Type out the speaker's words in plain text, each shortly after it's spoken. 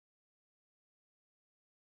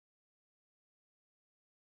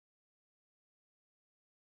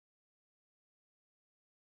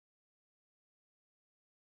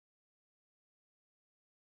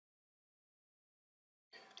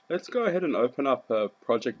Let's go ahead and open up a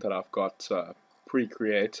project that I've got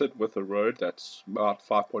pre-created with a road that's about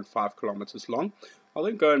 5.5 kilometers long. I'll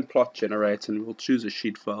then go and plot generate, and we'll choose a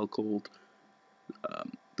sheet file called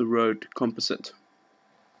the road composite.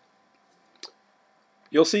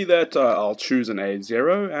 You'll see that I'll choose an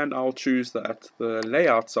A0, and I'll choose that the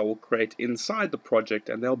layouts I will create inside the project,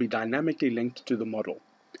 and they'll be dynamically linked to the model.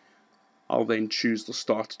 I'll then choose the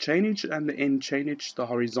start chainage and the end chainage, the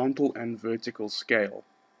horizontal and vertical scale.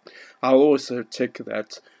 I'll also tick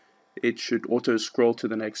that it should auto scroll to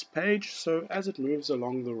the next page, so as it moves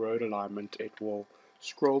along the road alignment it will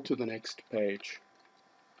scroll to the next page.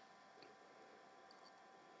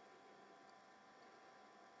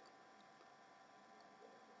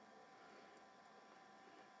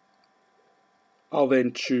 I'll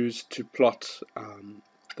then choose to plot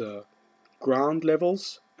the ground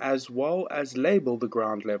levels as well as label the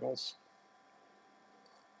ground levels.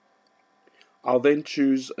 I'll then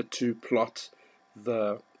choose to plot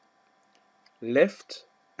the left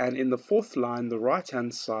and in the fourth line the right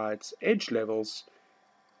hand side's edge levels,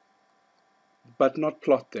 but not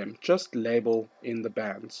plot them, just label in the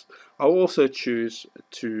bands. I'll also choose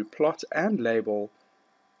to plot and label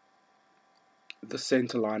the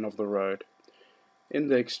center line of the road. In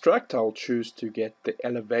the extract I'll choose to get the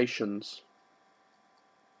elevations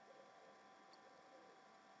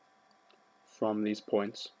from these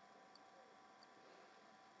points.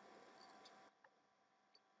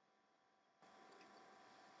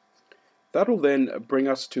 That will then bring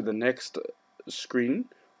us to the next screen,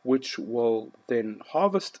 which will then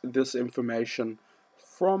harvest this information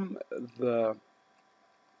from the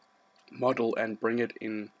model and bring it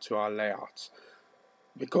into our layouts.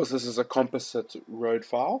 Because this is a composite road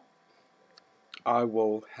file, I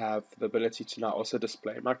will have the ability to now also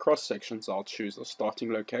display my cross sections. I'll choose the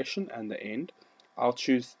starting location and the end. I'll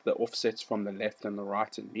choose the offsets from the left and the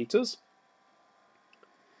right in meters.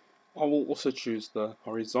 I will also choose the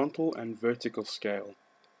horizontal and vertical scale.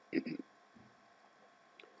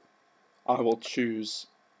 I will choose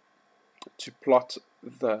to plot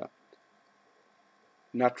the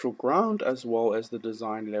natural ground as well as the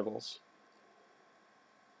design levels.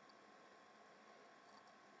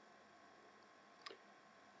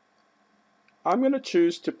 I'm going to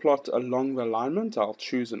choose to plot along the alignment. I'll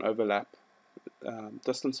choose an overlap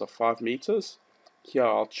distance of 5 meters. Here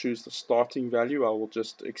I'll choose the starting value. I will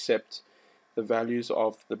just accept the values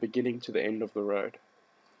of the beginning to the end of the road.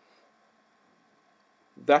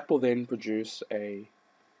 That will then produce a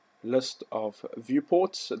list of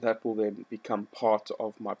viewports that will then become part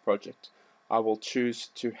of my project. I will choose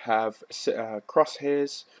to have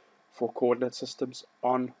crosshairs for coordinate systems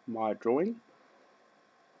on my drawing.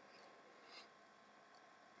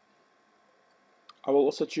 I will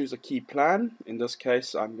also choose a key plan. In this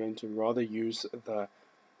case I'm going to rather use the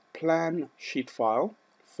plan sheet file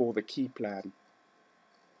for the key plan.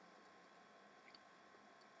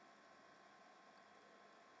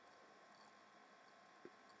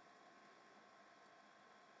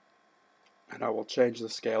 And I will change the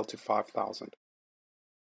scale to 5000.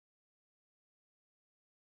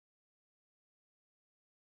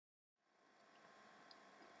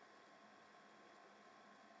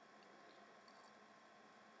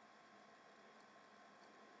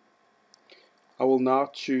 I will now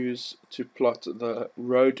choose to plot the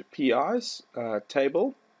road PIs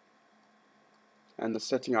table and the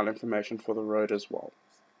setting out information for the road as well.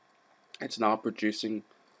 It's now producing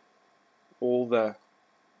all the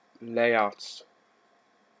layouts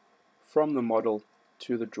from the model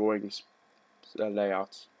to the drawings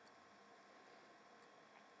layouts.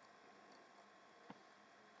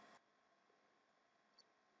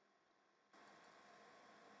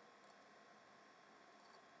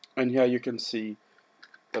 And here you can see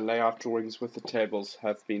the layout drawings with the tables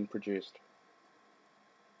have been produced.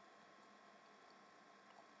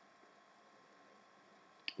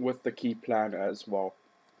 With the key plan as well.